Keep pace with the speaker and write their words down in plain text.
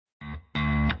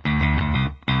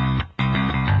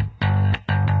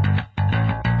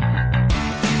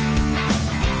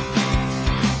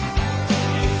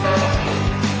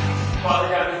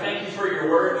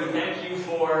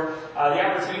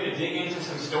to dig into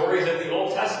some stories of the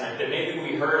Old Testament that maybe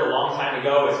we heard a long time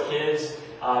ago as kids,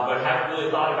 but haven't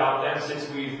really thought about them since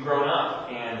we've grown up.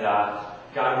 And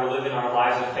God, we're living our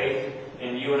lives of faith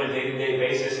in you on a day-to-day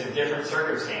basis in different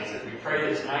circumstances. We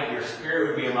pray that tonight your Spirit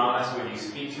would be among us. Would you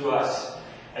speak to us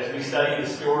as we study the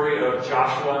story of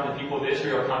Joshua and the people of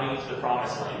Israel coming into the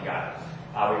Promised Land,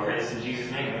 God. We pray this in Jesus'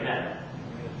 name. Amen.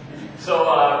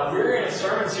 So we're in a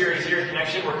sermon series here at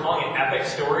Connexion. We're calling it Epic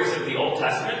Stories of the Old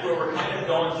Testament, where we're kind of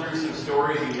going through some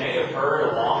stories you may have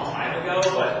heard a long time ago,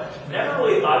 but never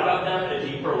really thought about them at a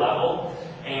deeper level.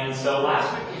 And so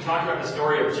last week we talked about the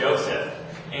story of Joseph.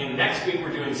 And next week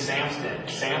we're doing Samson.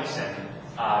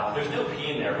 There's no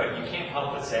P in there, but you can't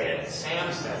help but say it.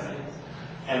 Samson.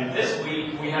 And this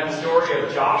week we have the story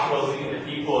of Joshua leading the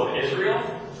people of Israel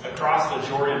across the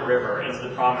Jordan River into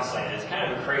the Promised Land. It's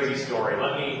kind of a crazy story.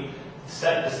 Let me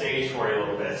set the stage for you a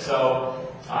little bit.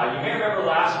 So, you may remember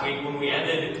last week when we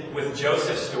ended with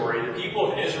Joseph's story, the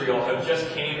people of Israel have just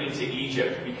came into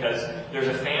Egypt because there's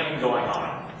a famine going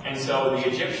on. And so the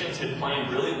Egyptians had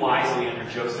planned really wisely under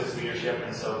Joseph's leadership,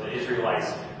 and so the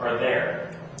Israelites are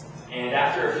there. And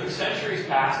after a few centuries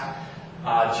passed,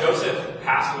 Joseph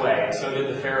passed away, and so did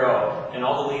the Pharaoh and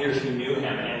all the leaders who knew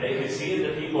him. And they could see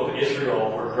that the people of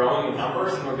Israel were growing in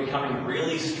numbers and were becoming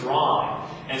really strong.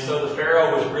 And so the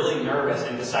Pharaoh was really nervous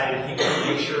and decided he would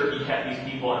make sure he kept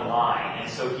these people in line. And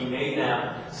so he made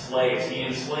them slaves. He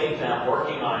enslaved them,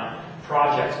 working on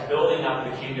projects, building up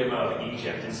the kingdom of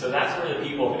Egypt. And so that's where the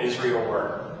people of Israel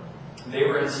were. They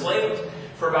were enslaved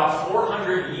for about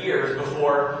 400 years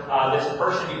before this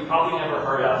person you probably never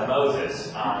heard of,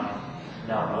 Moses.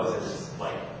 Moses is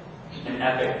like an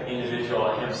epic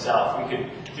individual himself. We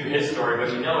could do his story,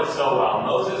 but you know it so well.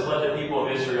 Moses led the people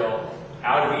of Israel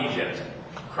out of Egypt,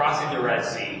 crossing the Red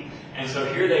Sea. And so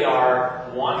here they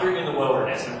are, wandering in the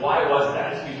wilderness. And why was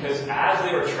that? It's because as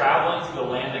they were traveling to the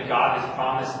land that God has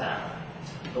promised them,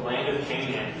 the land of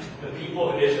Canaan, the people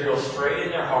of Israel strayed in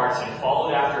their hearts and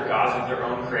followed after gods of their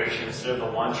own creation instead of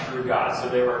the one true God. So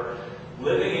they were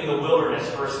living in the wilderness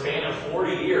for a span of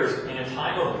 40 years in a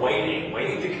time of waiting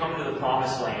to come to the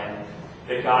Promised Land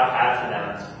that God had for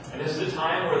them. And this is a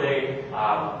time where they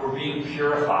were being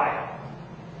purified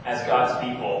as God's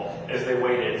people as they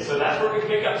waited. So that's where we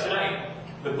pick up tonight.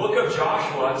 The book of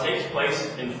Joshua takes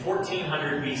place in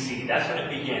 1400 BC. That's when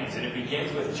it begins. And it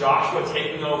begins with Joshua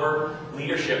taking over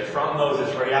leadership from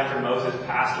Moses right after Moses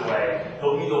passed away.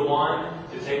 He'll be the one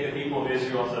to take the people of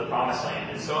Israel to the Promised Land.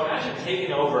 And so imagine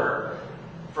taking over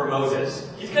for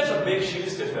Moses. He's got some big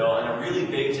shoes to fill and a really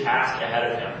big task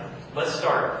ahead of him. Let's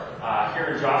start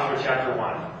here in Joshua chapter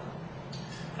 1.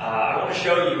 I want to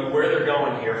show you where they're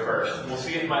going here first. We'll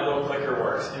see if my little clicker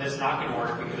works. And it's not going to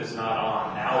work because it's not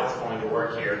on. Now it's going to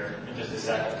work here in just a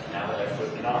second, now that I've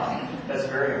flipped it on. That's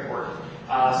very important.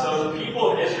 So the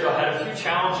people of Israel had a few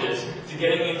challenges to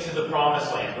getting into the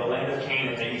Promised Land, the land of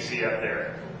Canaan that you see up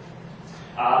there.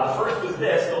 The first was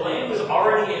this: the land was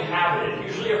already inhabited.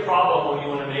 Usually a problem when you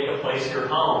want to make a place your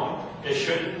home. It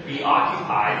shouldn't be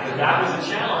occupied, but that was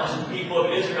a challenge the people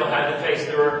of Israel had to face.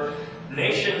 There were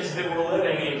nations that were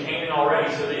living in Canaan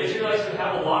already, so the Israelites would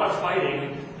have a lot of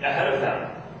fighting ahead of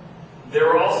them. There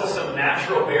were also some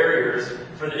natural barriers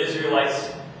for the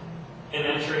Israelites in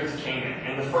entering to Canaan.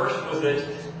 And the first was that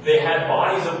they had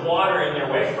bodies of water in their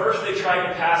way. First, they tried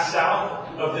to pass south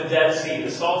of the Dead Sea,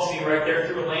 the Salt Sea right there,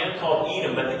 through a land called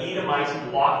Edom, but the Edomites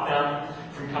blocked them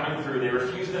from coming through. They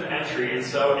refused them entry, and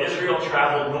so Israel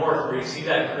traveled north, where you see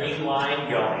that green line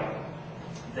going.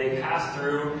 They passed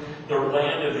through the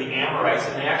land of the Amorites,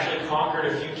 and they actually conquered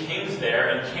a few kings there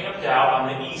and camped out on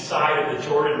the east side of the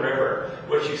Jordan River,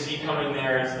 which you see coming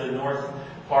there into the north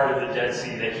part of the Dead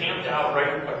Sea. They camped out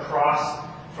right across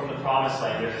from the Promised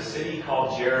Land. There's a city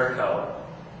called Jericho.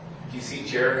 Do you see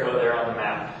Jericho there on the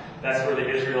map? That's where the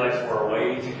Israelites were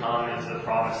waiting to come into the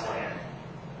Promised Land.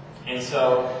 And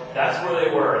so that's where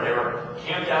they were. They were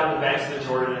camped out on the banks of the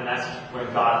Jordan, and that's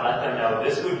when God let them know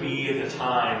this would be the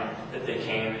time that they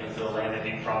came into the land that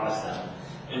He promised them.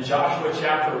 In Joshua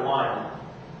chapter 1,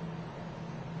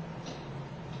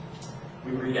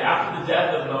 we read, "After the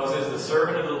death of Moses, the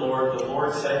servant of the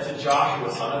Lord said to Joshua,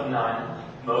 son of Nun,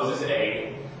 Moses'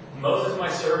 aide, 'Moses, my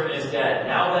servant, is dead.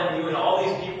 Now then, you and all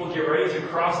these people get ready to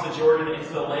cross the Jordan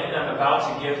into the land I'm about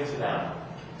to give to them,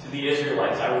 to the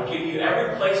Israelites. I will give you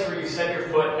every place where you set your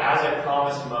foot, as I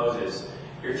promised Moses.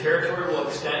 Your territory will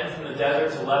extend from the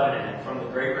desert to Lebanon, and from the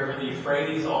great river the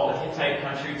Euphrates, all the Hittite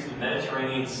country, to the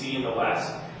Mediterranean Sea in the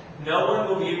west. No one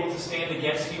will be able to stand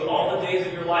against you all the days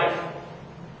of your life.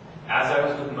 As I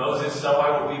was with Moses, so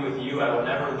I will be with you. I will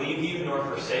never leave you nor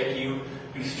forsake you.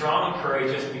 Be strong and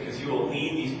courageous, because you will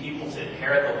lead these people to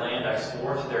inherit the land I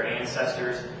swore to their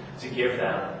ancestors to give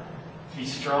them. Be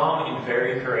strong and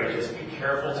very courageous. Be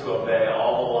careful to obey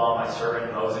all the law my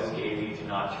servant Moses gave you. Do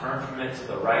not turn from it to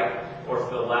the right or to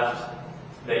the left,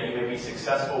 that you may be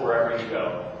successful wherever you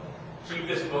go. Keep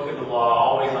this book of the law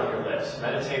always on your lips.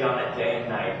 Meditate on it day and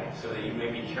night, so that you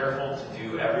may be careful to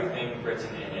do everything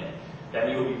written in it. Then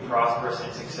you will be prosperous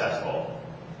and successful.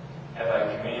 Have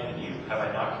I commanded you? Have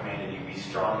I not commanded you? Be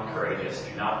strong and courageous.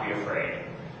 Do not be afraid.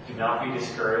 Do not be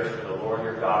discouraged, for the Lord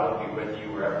your God will be with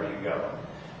you wherever you go.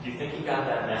 Do you think he got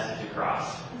that message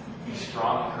across? Be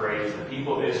strong and courageous. The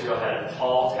people of Israel had a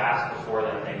tall task before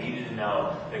them. They needed to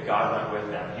know that God went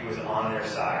with them. He was on their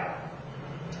side.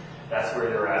 That's where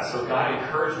they're at. So God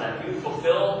encouraged them. He would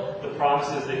fulfill the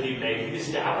promises that He made. He'd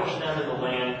establish them in the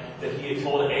land that He had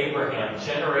told Abraham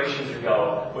generations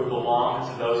ago would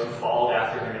belong to those who followed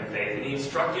after him in faith. And He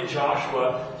instructed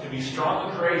Joshua to be strong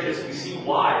and courageous. We see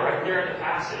why right there in the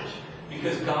passage.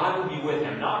 Because God would be with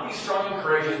him. Not be strong and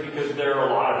courageous because there are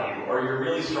a lot of you, or you're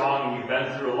really strong and you've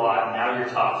been through a lot and now you're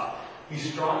tough. Be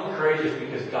strong and courageous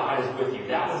because God is with you.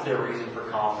 That was their reason for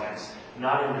confidence,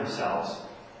 not in themselves.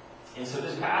 And so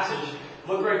this passage,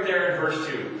 look right there in verse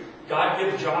 2. God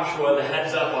gives Joshua the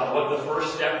heads up on what the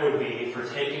first step would be for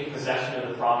taking possession of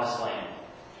the promised land.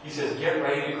 He says, get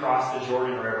ready to cross the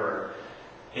Jordan River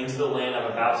into the land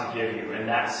I'm about to give you. And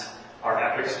that's our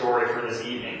epic story for this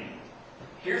evening.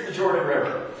 Here's the Jordan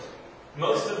River.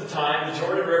 Most of the time, the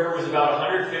Jordan River was about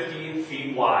 150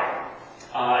 feet wide.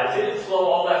 It didn't flow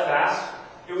all that fast.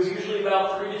 It was usually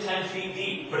about 3 to 10 feet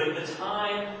deep. But at the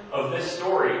time of this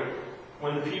story,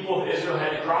 when the people of Israel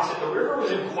had to cross it, the river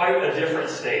was in quite a different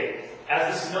state.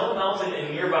 As the snow melted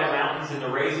in nearby mountains and the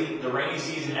rainy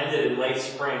season ended in late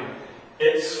spring,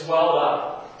 it swelled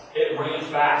up. It rained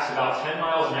fast, about 10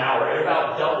 miles an hour. It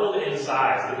about doubled in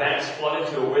size. The banks flooded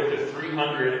to a width of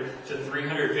 300 to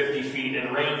 350 feet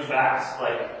and rained fast,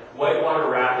 like whitewater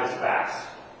rapids fast.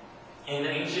 In the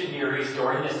ancient Near East,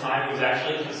 during this time, it was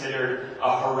actually considered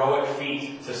a heroic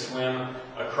feat to swim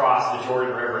across the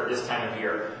Jordan River at this time of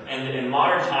year. And in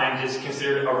modern times, it's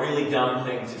considered a really dumb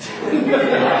thing to do.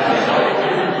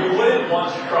 You wouldn't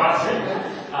want to cross it.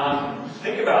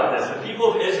 Think about this. The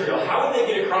people of Israel, how would they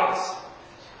get across?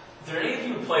 Did any of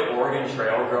you play Oregon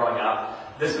Trail growing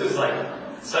up? This was like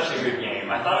such a good game.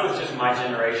 I thought it was just my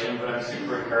generation, but I'm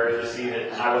super encouraged to see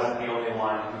that I wasn't the only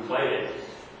one who played it.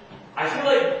 I feel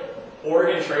like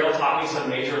Oregon Trail taught me some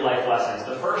major life lessons.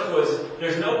 The first was,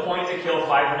 there's no point to kill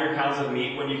 500 pounds of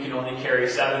meat when you can only carry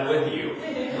 7 with you.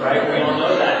 Right? We all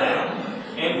know that now.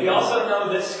 And we also know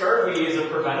that scurvy is a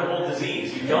preventable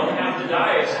disease. You don't have to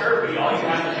die of scurvy. All you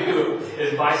have to do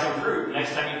is buy some fruit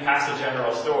next time you pass the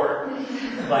general store.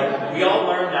 Like, we all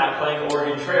learned that playing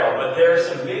Oregon Trail, but there are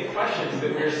some big questions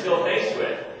that we're still faced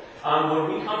with.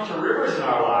 When we come to rivers in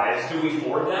our lives, do we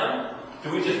ford them?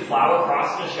 Do we just plow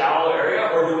across in a shallow area,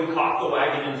 or do we caulk the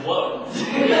wagon and float? This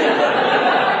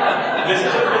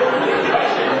is a really big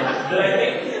question that I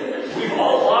think we've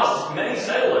all lost many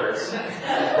settlers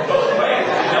both ways.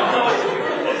 We don't know what to do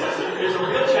with this. There's a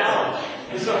real challenge.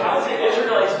 And so how did the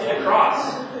Israelites get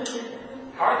across?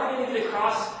 How are they going to get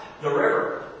across the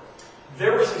river?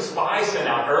 There were some spies sent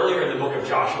out earlier in the book of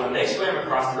Joshua, and they swam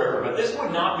across the river. But this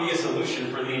would not be a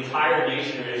solution for the entire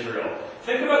nation of Israel.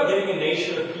 Think about getting a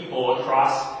nation of people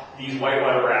across these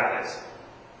whitewater rapids.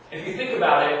 If you think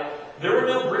about it, there were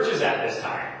no bridges at this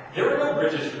time. There were no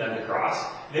bridges for them to cross.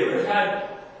 They would have had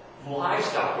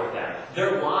livestock with them,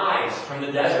 their lives from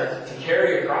the desert to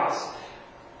carry across.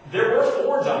 There were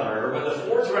fords on the river, but the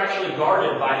fords were actually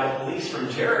guarded by the police from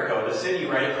Jericho, the city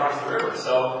right across the river.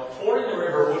 So fording the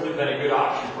river wouldn't have been a good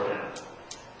option for them.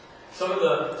 Some of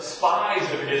the spies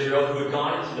of Israel who had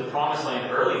gone into the promised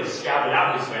land early had scouted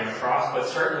out who swam across, but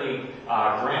certainly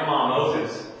Grandma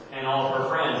Moses and all of her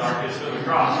friends aren't going to swim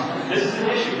across. This is an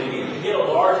issue. They need to get a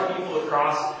large people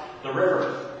across the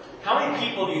river. How many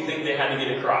people do you think they had to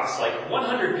get across? Like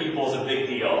 100 people is a big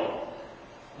deal.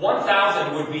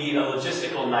 1,000 would be a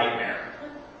logistical nightmare.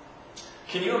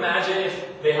 Can you imagine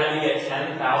if they had to get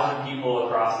 10,000 people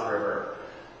across the river?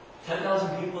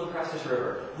 10,000 people across this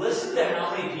river. Listen to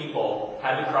how many people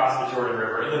had to cross the Jordan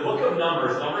River. In the book of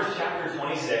Numbers chapter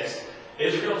 26,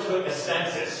 Israel took a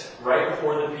census right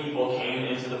before the people came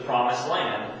into the promised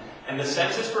land. And the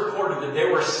census recorded that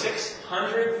there were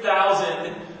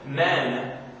 600,000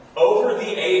 men over the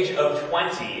age of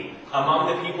 20 among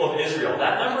the people of Israel.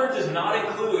 That number does not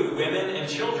include women and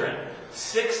children.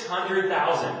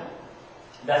 600,000.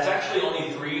 That's actually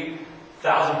only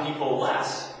 3,000 people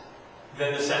less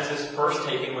than the census first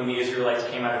taken when the Israelites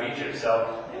came out of Egypt.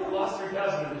 So they lost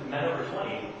 3,000 men over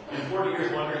 20 in 40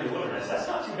 years wandering the wilderness. That's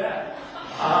not too bad.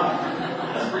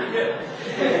 That's pretty good.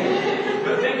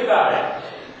 But think about it.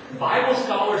 Bible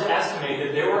scholars estimate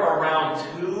that there were around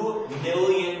 2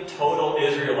 million total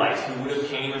Israelites who would have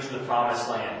came into the Promised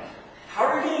Land. How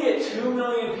are we going to get 2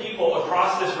 million people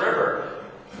across this river?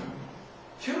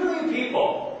 2 million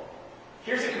people.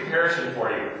 Here's a comparison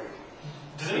for you.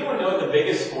 Does anyone know what the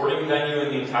biggest sporting venue in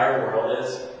the entire world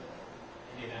is?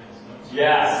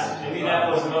 Yes,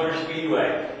 Indianapolis Motor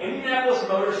Speedway. Indianapolis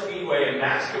Motor Speedway at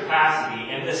max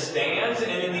capacity in the stands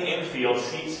and in the infield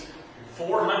seats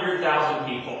 400,000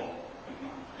 people.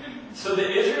 So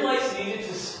the Israelites needed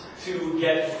to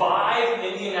get 5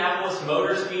 Indianapolis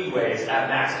Motor Speedways at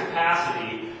max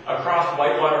capacity across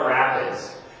Whitewater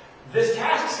Rapids. This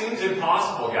task seems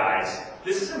impossible, guys.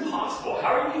 This is impossible.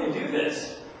 How are you going to do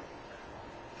this?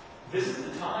 This is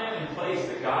the time and place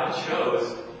that God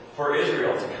chose for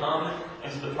Israel to come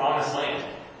into the Promised Land.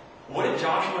 What did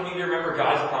Joshua need to remember?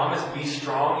 God's promise, be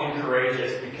strong and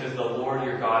courageous, because the Lord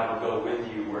your God will go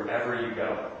with you wherever you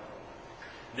go.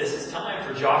 This is time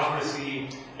for Joshua to see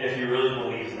if he really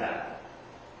believes that.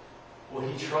 Will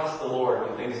he trust the Lord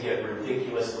when things get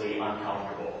ridiculously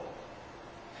uncomfortable?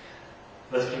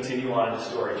 Let's continue on in the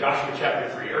story. Joshua chapter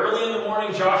 3. Early in the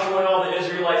morning, Joshua and all the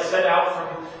Israelites set out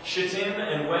from Shittim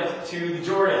and went to the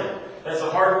Jordan. That's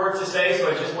a hard word to say, so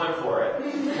I just went for it.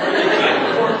 Where they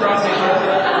camped before crossing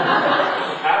over.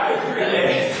 After 3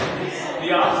 days,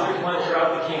 the officers went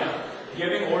throughout the camp,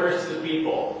 giving orders to the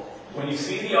people. When you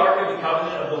see the Ark of the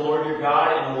Covenant of the Lord your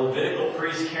God and the Levitical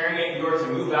priests carrying it, you are to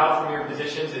move out from your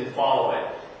positions and follow it.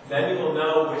 Then you will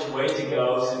know which way to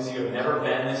go, since you have never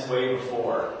been this way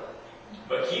before.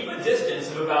 But keep a distance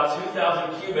of about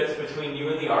 2,000 cubits between you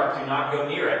and the ark. Do not go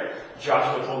near it,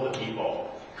 Joshua told the people.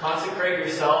 Consecrate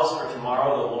yourselves, for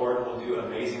tomorrow the Lord will do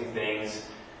amazing things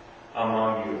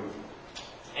among you.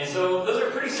 And so those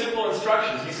are pretty simple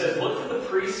instructions. He says, look for the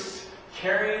priests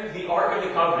carrying the Ark of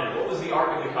the Covenant. What was the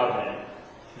Ark of the Covenant?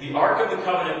 The Ark of the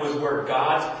Covenant was where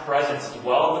God's presence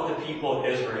dwelled with the people of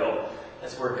Israel.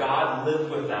 That's where God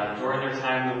lived with them during their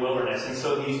time in the wilderness. And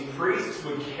so these priests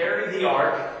would carry the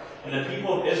Ark, and the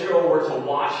people of Israel were to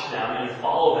watch them and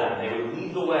follow them. They would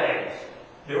lead the way.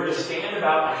 They were to stand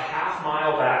about a half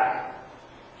mile back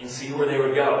and see where they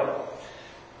would go.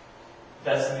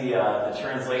 That's the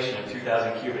translation of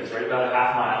 2,000 cubits, right about a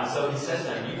half mile. And so he says to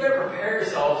them, you better prepare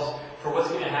yourselves for what's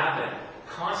going to happen.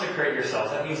 Consecrate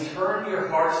yourselves. That means turn your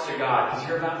hearts to God, because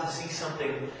you're about to see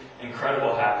something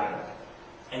incredible happen.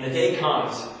 And the day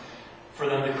comes for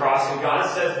them to cross. And God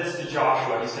says this to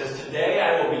Joshua. He says, today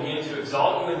I will begin to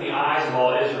exalt you in the eyes of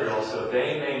all Israel, so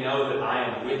they may know that I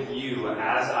am with you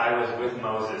as I was with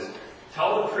Moses.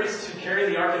 Tell the priests who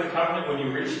carry the Ark of the Covenant, when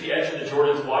you reach the edge of the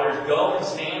Jordan's waters, go and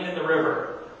stand in the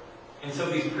river. And so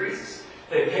these priests,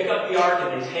 they pick up the Ark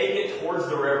and they take it towards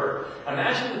the river.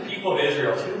 Imagine the people of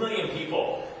Israel, 2 million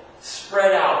people,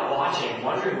 spread out, watching,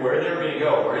 wondering where they were going to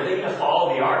go. Where are they going to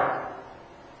follow the Ark?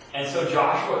 And so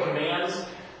Joshua commands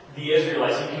the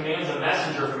Israelites. He commands a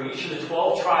messenger from each of the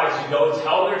 12 tribes to go and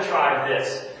tell their tribe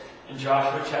this. In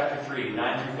Joshua chapter 3,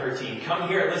 9 through 13. Come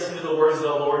here and listen to the words of the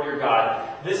Lord your God.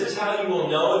 This is how you will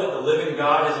know that the living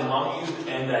God is among you,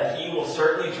 and that he will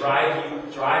certainly drive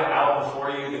out before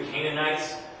you the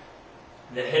Canaanites,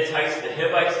 the Hittites, the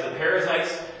Hivites, the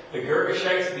Perizzites, the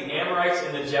Girgashites, the Amorites,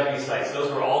 and the Jebusites. Those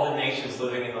were all the nations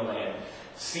living in the land.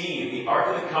 See, the Ark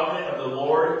of the Covenant of the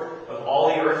Lord of all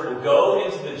the earth will go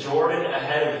into the Jordan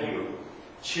ahead of you.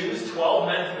 Choose 12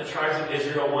 men from the tribes of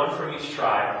Israel, 1 from each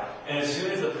tribe. And as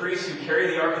soon as the priests who carry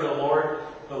the Ark of the Lord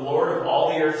of all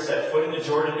the earth, set foot in the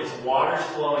Jordan, its waters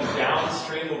flowing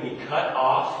downstream will be cut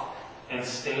off and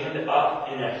stand up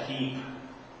in a heap.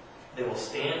 They will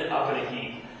stand up in a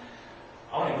heap.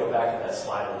 I want to go back to that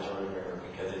slide of the Jordan River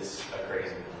because it's a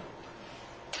crazy one.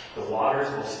 The waters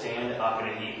will stand up in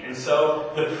a heap. And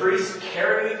so the priests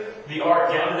carry the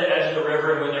ark down to the edge of the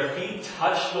river, and when their feet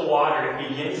touch the water, it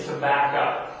begins to back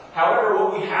up. However,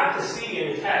 what we have to see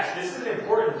in the text, this is an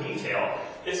important detail.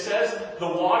 It says the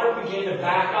water began to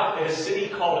back up in a city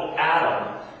called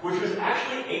Adam, which was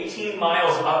actually 18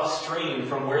 miles upstream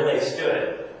from where they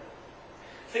stood.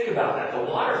 Think about that.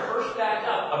 The water first backed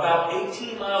up about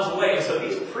 18 miles away. And so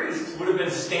these priests would have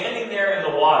been standing there in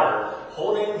the water,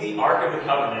 holding the Ark of the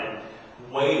Covenant,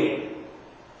 waiting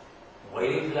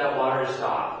for that water to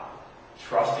stop,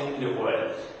 trusting that it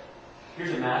would.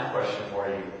 Here's a math question for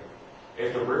you.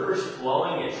 If the river's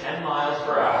flowing at 10 miles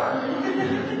per hour,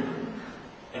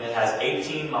 and it has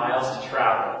 18 miles to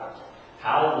travel,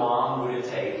 how long would it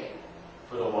take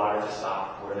for the water to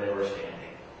stop where they were standing?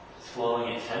 It's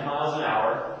flowing at 10 miles an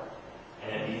hour,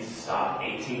 and it needs to stop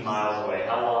 18 miles away.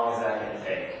 How long is that going to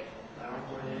take?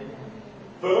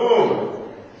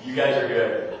 Boom! You guys are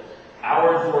good.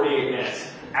 Hour and 48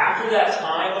 minutes. After that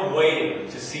time of waiting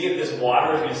to see if this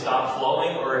water was going to stop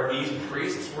flowing or if these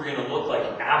priests were going to look like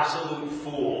absolute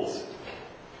fools,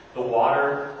 the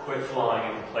water quit flowing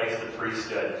in the place the priest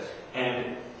stood.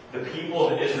 And the people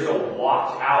of Israel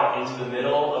walked out into the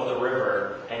middle of the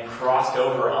river and crossed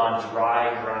over on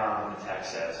dry ground, the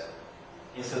text says.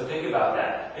 And so think about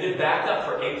that. It had backed up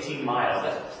for 18 miles.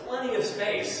 That's plenty of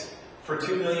space for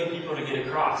 2 million people to get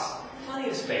across. Plenty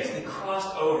of space. They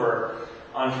crossed over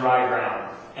on dry ground.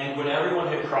 And when everyone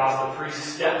had crossed, the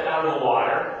priest stepped out of the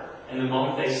water. And the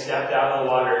moment they stepped out of the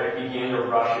water, it began to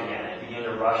rush again. It began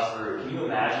to rush through. Can you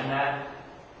imagine that?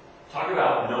 Talk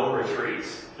about no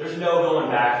retreats. There's no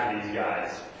going back for these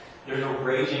guys. There's a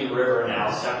raging river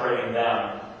now separating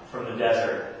them from the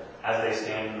desert as they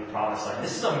stand in the promised land.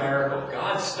 This is a miracle.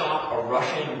 God stopped a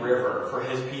rushing river for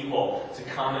his people to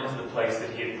come into the place that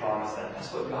he had promised them.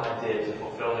 That's what God did to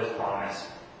fulfill his promise.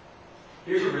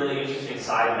 Here's a really interesting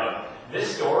side note.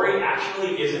 This story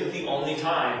actually isn't the only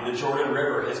time the Jordan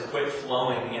River has quit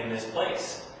flowing in this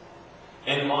place.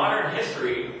 In modern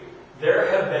history, there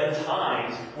have been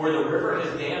times where the river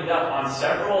has dammed up on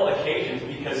several occasions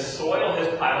because soil has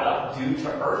piled up due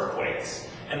to earthquakes.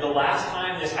 And the last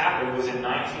time this happened was in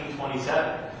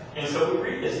 1927. And so we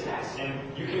read this text,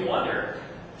 and you can wonder,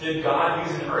 did God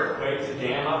use an earthquake to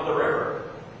dam up the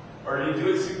river? Or did he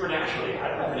do it supernaturally? I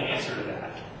don't have an answer to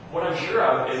that. What I'm sure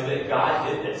of is that God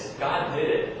did this. God did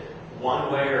it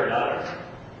one way or another.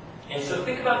 And so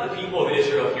think about the people of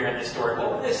Israel here in this story.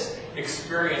 What would this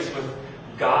experience with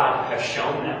God have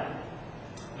shown them?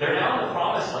 They're now in the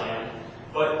promised land,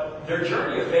 but their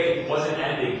journey of faith wasn't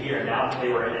ending here now that they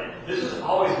were in it. This was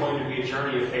always going to be a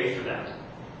journey of faith for them.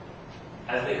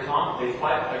 As they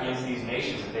fight against these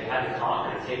nations that they had to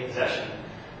conquer to take possession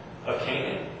of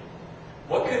Canaan.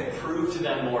 What could prove to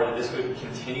them more that this would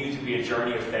continue to be a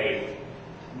journey of faith,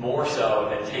 more so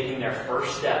than taking their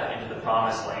first step into the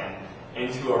promised land,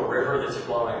 into a river that's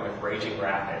flowing with raging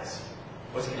rapids?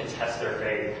 What's going to test their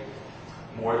faith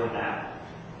more than that?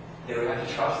 They would have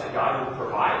to trust that God would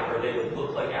provide, or they would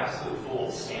look like absolute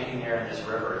fools standing there in this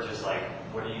river, just like,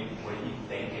 what are you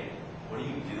thinking? What are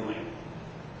you doing?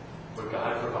 Would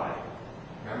God provide?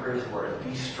 Remember his word.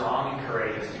 Be strong and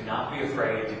courageous. Do not be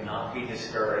afraid. Do not be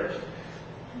discouraged.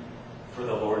 For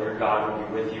the Lord your God will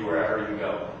be with you wherever you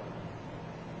go.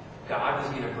 God was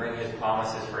going to bring his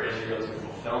promises for Israel to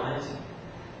fulfillment,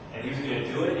 and he was going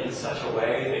to do it in such a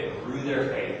way that grew their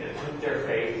faith, that put their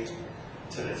faith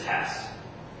to the test.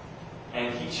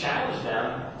 And he challenged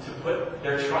them to put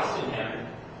their trust in him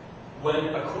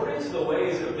when, according to the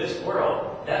ways of this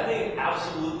world, that made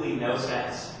absolutely no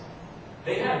sense.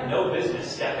 They had no business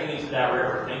stepping into that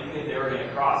river thinking that they were going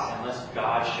to cross unless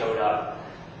God showed up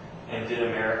and did a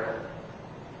miracle.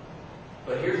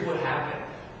 But here's what happened.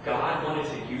 God wanted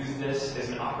to use this as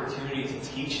an opportunity to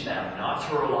teach them not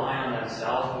to rely on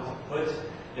themselves, but to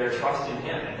put their trust in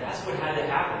him. And that's what had to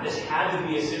happen. This had to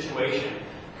be a situation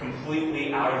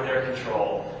completely out of their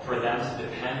control for them to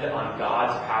depend on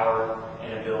God's power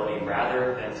and ability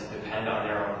rather than to depend on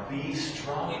their own. Be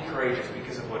strong and courageous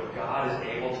because of what God is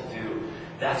able to do.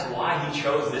 That's why he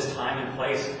chose this time and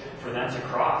place for them to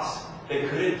cross. They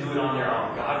couldn't do it on their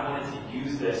own. God wanted to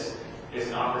use this as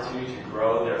an opportunity to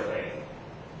grow their faith.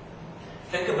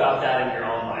 Think about that in your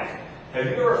own life. Have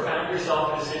you ever found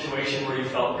yourself in a situation where you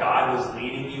felt God was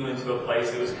leading you into a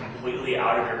place that was completely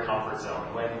out of your comfort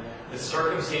zone? When the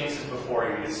circumstances before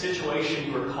you, the situation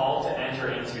you were called to enter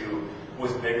into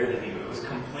was bigger than you. It was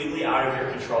completely out of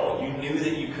your control. You knew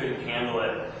that you couldn't handle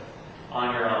it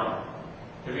on your own.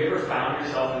 Have you ever found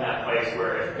yourself in that place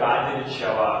where if God didn't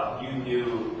show up, you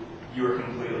knew you were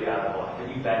completely out of luck? Have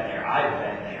you been there? I've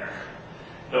been there.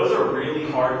 Those are really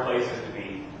hard places to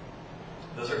be.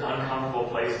 Those are uncomfortable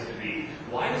places to be.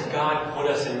 Why does God put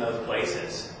us in those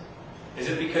places? Is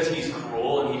it because he's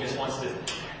cruel and he just wants to,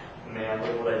 man,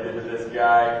 look what I did to this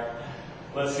guy.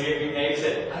 Let's see if he makes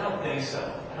it. I don't think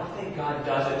so. I don't think God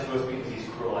does it to us because he's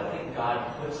cruel. I think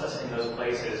God puts us in those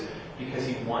places because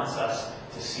he wants us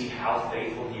to see how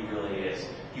faithful he really is.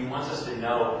 He wants us to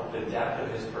know the depth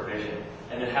of his provision.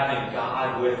 And that having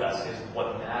God with us is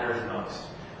what matters most.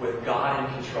 With God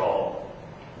in control,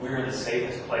 we're in the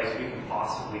safest place we can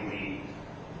possibly be.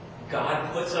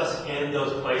 God puts us in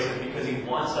those places because he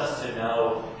wants us to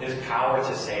know his power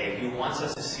to save. He wants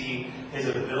us to see his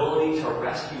ability to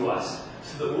rescue us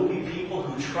so that we'll be people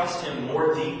who trust him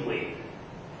more deeply.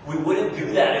 We wouldn't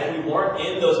do that if we weren't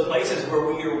in those places where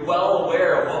we are well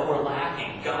aware of what we're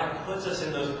lacking. God puts us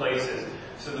in those places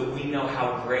so that we know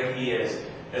how great he is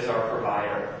as our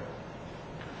provider.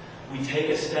 We take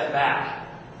a step back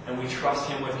and we trust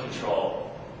him with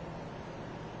control.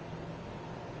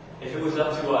 If it was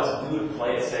up to us, we would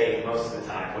play it safe most of the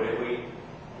time, wouldn't we?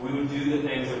 We would do the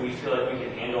things that we feel like we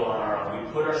can handle on our own.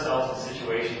 We put ourselves in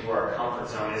situations where our comfort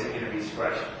zone isn't going to be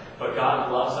stretched. But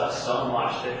God loves us so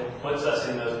much that He puts us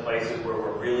in those places where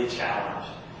we're really challenged,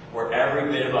 where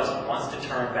every bit of us wants to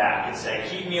turn back and say,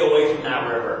 keep me away from that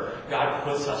river. God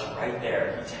puts us right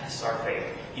there. He tests our faith.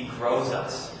 He grows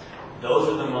us. Those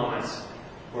are the moments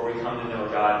where we come to know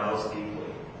God most deeply.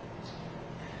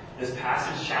 This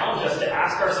passage challenges us to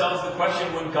ask ourselves the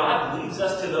question, when God leads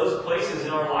us to those places in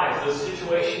our lives, those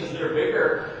situations that are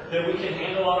bigger than we can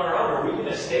handle on our own, are we going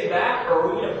to stay back or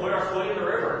are we going to put our foot in the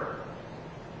river?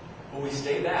 Will we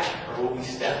stay back or will we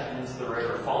step into the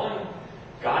river? Following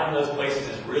God in those places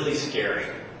is really scary.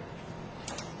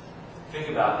 Think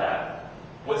about that.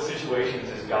 What situations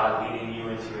is God leading you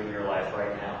into in your life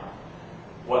right now?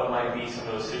 What might be some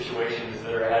of those situations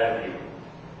that are ahead of you?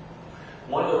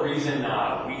 One of the reasons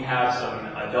we have some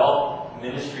adult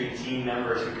ministry team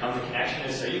members who come to Connexion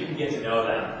is so you can get to know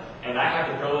them. And I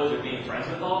have the privilege of being friends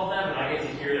with all of them, and I get to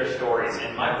hear their stories.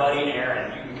 And my buddy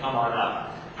Aaron, you can come on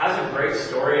up, has a great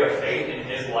story of faith in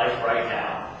his life right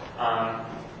now.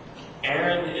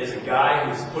 Aaron is a guy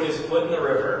who's put his foot in the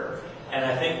river, and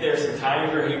I think there's some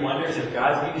times where he wonders if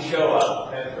God's going to show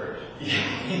up. Head first.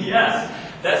 Yes.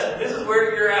 This is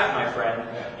where you're at, my friend.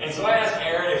 And so I asked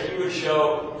Aaron if he would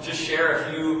just share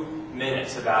a few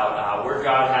minutes about where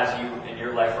God has you in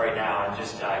your life right now and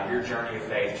just your journey of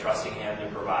faith, trusting Him to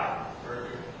provide.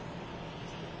 Perfect.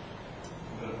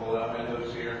 I'm going to pull out my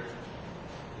notes here.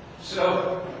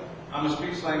 So, I'm a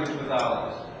speech language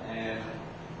pathologist and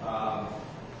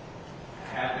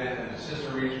have been an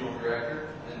assistant regional director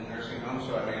in nursing homes,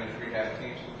 so I manage rehab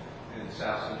teams in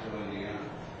South Central Indiana.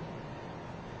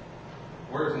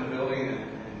 Worked in a building in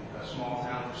a small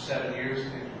town for 7 years.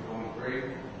 Things were going great.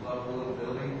 Love the little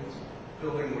building. It's a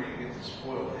building where you get to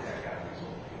spoil the heck out of these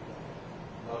old people.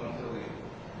 Love them till the end.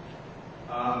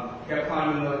 Kept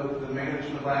climbing the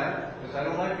management ladder because I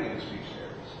don't like being a speech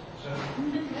therapist. So,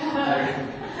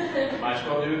 might as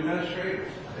well do administrative.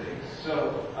 So,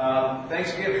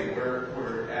 Thanksgiving,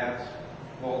 we're at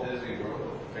Walt Disney World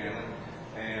with the family.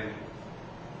 And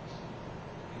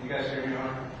can you guys hear me all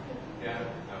right? Yeah?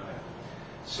 Okay.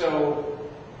 So,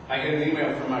 I get an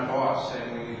email from my boss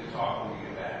saying we need to talk when we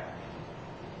get back.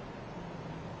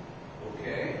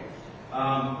 Okay.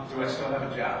 Do I still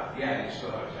have a job? Yeah, you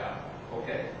still have a job.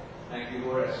 Okay. Thank you,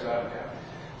 Lord, I still have a job.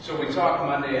 So we talked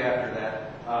Monday after that.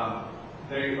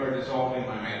 They are dissolving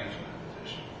my management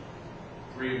position.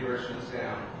 Reimbursements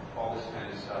down, all this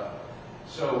kind of stuff.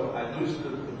 So I lose the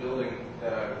building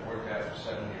that I've worked at for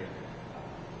 7 years.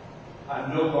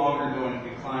 I'm no longer going to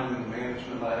be climbing the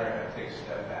management ladder. I have to take a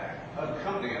step back. A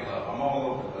company I love. I'm all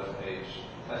over the webpage.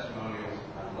 Testimonials.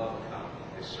 I love the company.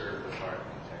 They serve with heart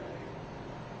and integrity.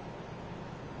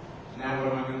 Now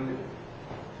what am I going to do?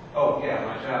 Oh, yeah,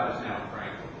 my job is now in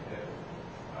Franklin. If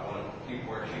I want to keep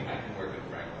working, I can work in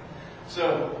Franklin. So,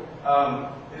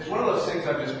 it's one of those things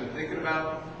I've just been thinking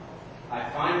about. I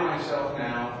find myself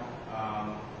now,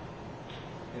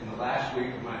 in the last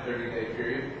week of my 30-day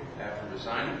period after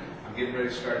resigning, I'm getting ready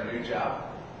to start a new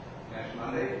job next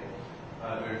Monday,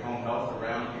 doing home health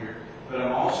around here. But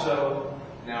I'm also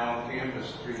now on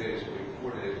campus 3 days a week,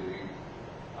 4 days a week,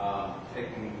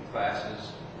 taking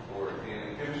classes for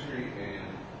organic chemistry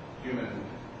and human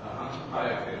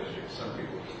biochemistry. Some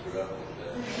people just threw up a little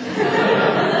bit.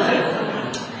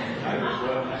 I just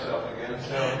rubbed myself again.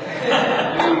 So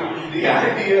the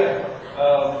idea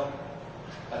of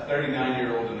a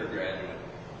 39-year-old undergraduate.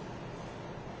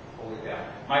 Holy cow.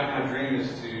 My dream is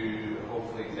to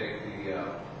hopefully take the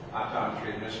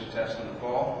optometry admission test in the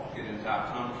fall, get into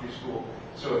optometry school.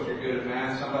 So if you're good at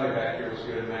math, somebody back here was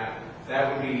good at math,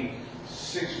 that would be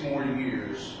 6 more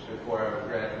years before I would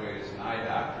graduate as an eye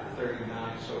doctor,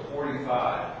 39, so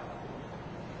 45.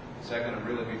 Is that going to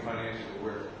really be financially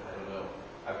worth it? I don't know.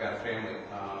 I've got a family.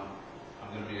 I'm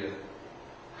going to be a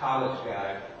college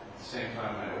guy. At the same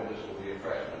time, my oldest will be a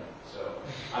freshman. So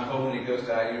I'm hoping he goes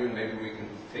to IU and maybe we can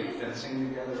take fencing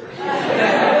together. Or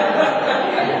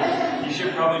You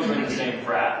should probably join the same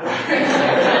frat.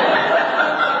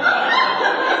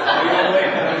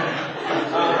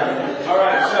 All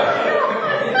right, so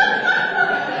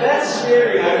that's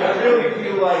scary. I really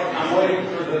feel like I'm waiting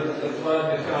for the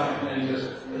flood to come and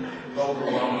just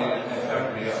overwhelm me and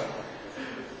cover me up.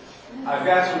 I've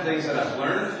got some things that I've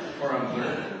learned or I'm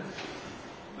learning.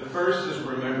 The first is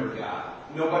remember God.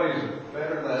 Nobody's a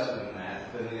better lesson in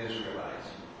that than the Israelites.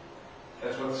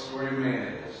 That's what the story of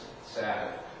manna is.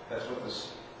 Sabbath. That's what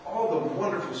all the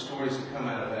wonderful stories that come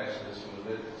out of Exodus and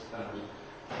Leviticus, Numbers,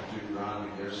 and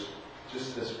Deuteronomy. There's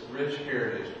just this rich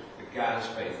heritage that God is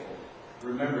faithful.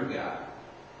 remember God.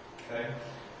 Okay?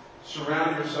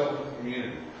 Surround yourself with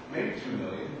community. Maybe 2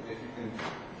 million, if you can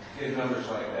get numbers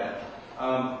like that.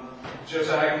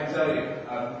 Josiah can tell you,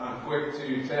 I'm quick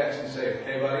to text and say,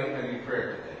 hey buddy, I need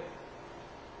prayer today.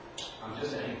 I'm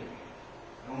just angry.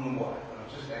 I don't know why, but I'm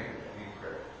just angry. I need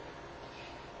prayer.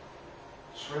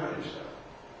 Surround yourself.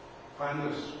 Find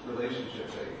those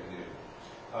relationships that you can do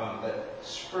that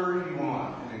spur you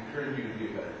on and encourage you to be a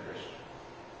better Christian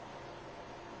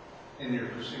in your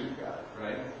pursuit of God,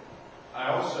 right?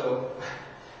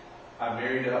 I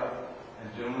married up, and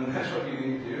gentlemen, that's what you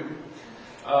need to do.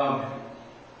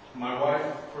 My wife,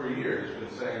 for a year, has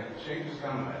been saying, change is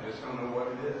coming. I just don't know what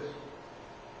it is.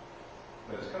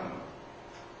 But it's coming.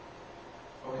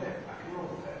 Okay, I can roll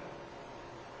with that.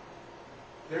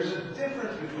 There's a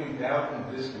difference between doubt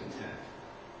and discontent.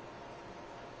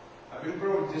 I've been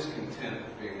growing discontent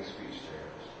with being a speech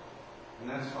therapist. And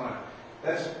that's fine.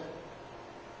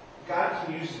 God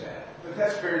can use that. But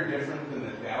that's very different than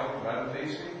the doubt that I'm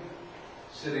facing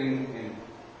sitting in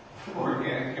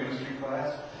organic chemistry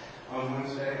class on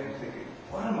Wednesday and thinking,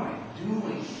 what am I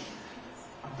doing?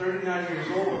 I'm 39 years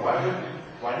old.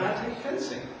 Why not take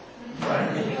fencing?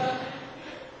 Right?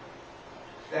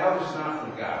 Doubt is not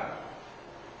from God.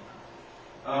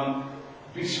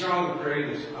 Be strong and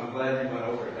courageous. I'm glad you went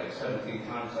over it like 17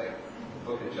 times, like the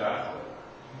book of Joshua.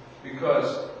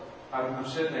 Because I'm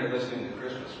sitting there listening to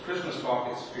Christmas. Christmas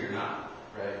talk is fear not,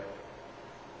 right?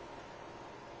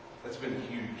 That's been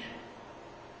huge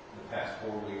in the past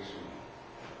 4 weeks.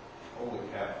 Holy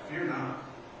cow, fear not.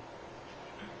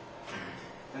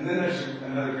 And then there's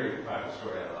another great Bible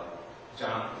story I love.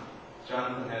 Jonathan.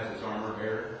 Jonathan has his armor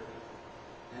bearer.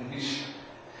 And he's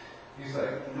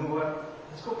like, you know what?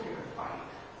 Let's go pick a fight.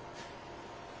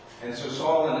 And so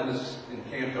Saul and his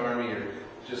encamped army are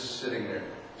just sitting there.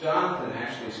 Jonathan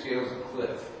actually scales a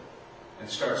cliff and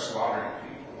starts slaughtering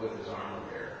people with his armor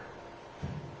bearer.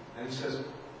 And he says,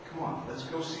 come on, let's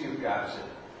go see if God's in it.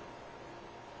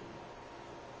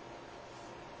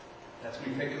 That's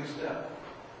me taking a step.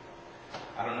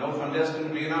 I don't know if I'm destined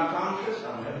to be an optometrist.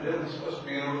 I'm evidently supposed to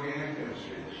be in organic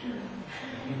chemistry this year.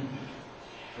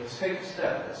 Let's take a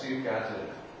step. Let's see if God's in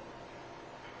it.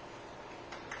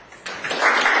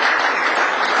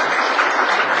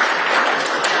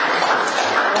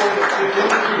 If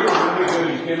any of you are really good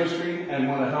in chemistry and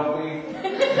want to help me,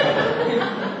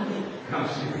 come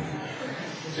see me.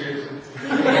 Seriously.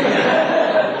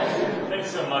 Thanks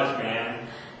so much, man.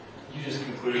 You just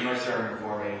concluded my sermon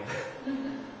for me.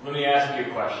 Let me ask you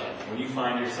a question. When you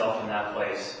find yourself in that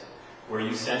place where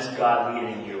you sense God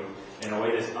leading you in a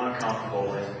way that's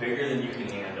uncomfortable and is bigger than you can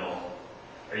handle,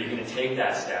 are you going to take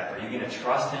that step? Are you going to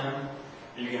trust Him?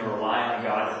 Are you going to rely on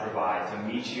God to provide, to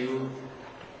meet you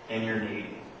in your need?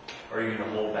 Or are you going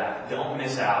to hold back? Don't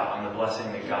miss out on the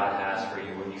blessing that God has for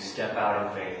you when you step out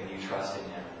in faith and you trust in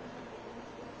Him.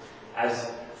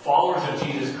 As followers of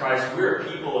Jesus Christ, we're a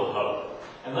people of hope.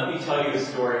 And let me tell you a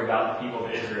story about the people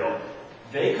of Israel.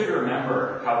 They could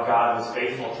remember how God was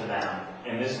faithful to them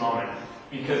in this moment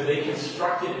because they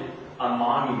constructed a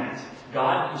monument.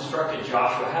 God instructed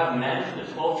Joshua, have men from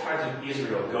the 12 tribes of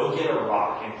Israel go get a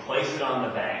rock and place it on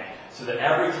the bank so that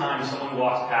every time someone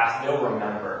walks past, they'll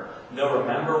remember. They'll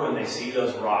remember when they see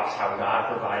those rocks how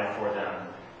God provided for them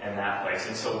in that place.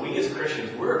 And so we as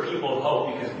Christians, we're a people of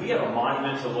hope because we have a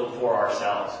monument to look for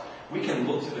ourselves. We can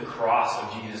look to the cross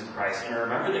of Jesus Christ and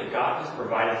remember that God has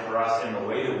provided for us in the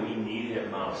way that we needed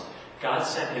it most. God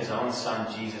sent His own Son,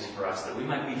 Jesus, for us, that we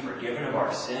might be forgiven of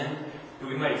our sin, that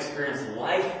we might experience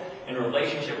life and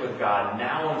relationship with God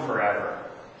now and forever.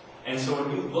 And so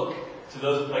when you look to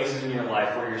those places in your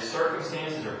life where your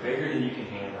circumstances are bigger than you can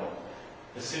handle,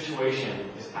 the situation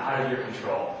is out of your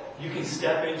control, you can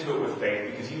step into it with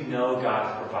faith because you know God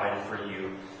has provided for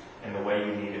you in the way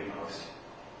you need it most.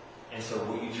 And so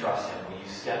will you trust Him when you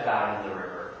step out into the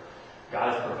river?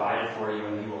 God has provided for you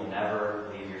and He will never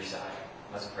leave your side.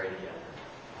 Let's pray together.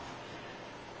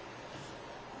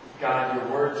 God, your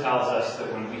word tells us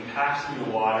that when we pass through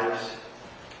the waters,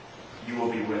 you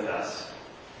will be with us.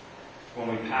 When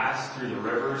we pass through the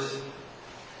rivers,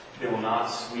 they will not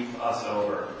sweep us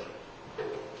over.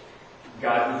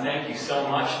 God, we thank you so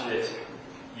much that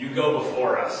you go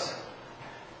before us,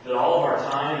 that all of our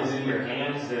time is in your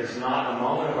hands. There's not a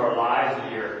moment of our lives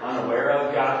that you're unaware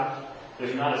of, God.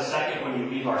 There's not a second when you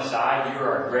leave our side. You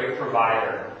are a great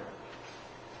provider.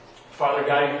 Father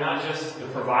God, you're not just the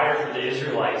provider for the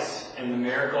Israelites and the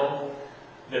miracle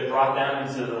that brought them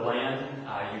into the land.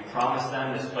 You promised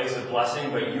them this place of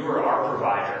blessing, but you are our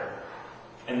provider.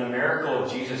 And the miracle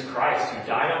of Jesus Christ, who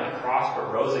died on the cross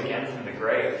but rose again from the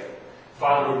grave.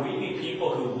 Father, would we be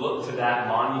people who look to that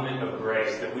monument of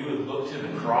grace, that we would look to the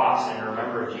cross and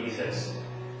remember Jesus,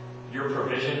 your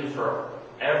provision for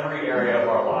every area of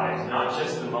our lives, not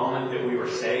just the moment that we were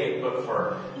saved, but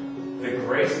for the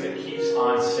grace that keeps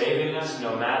on saving us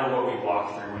no matter what we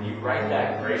walk through. When you write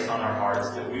that grace on our hearts,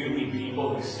 that we would be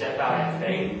people who step out in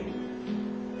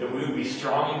faith, that we would be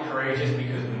strong and courageous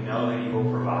because we know that you will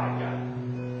provide, God.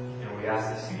 And we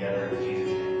ask this together in Jesus'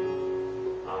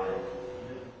 name. Amen.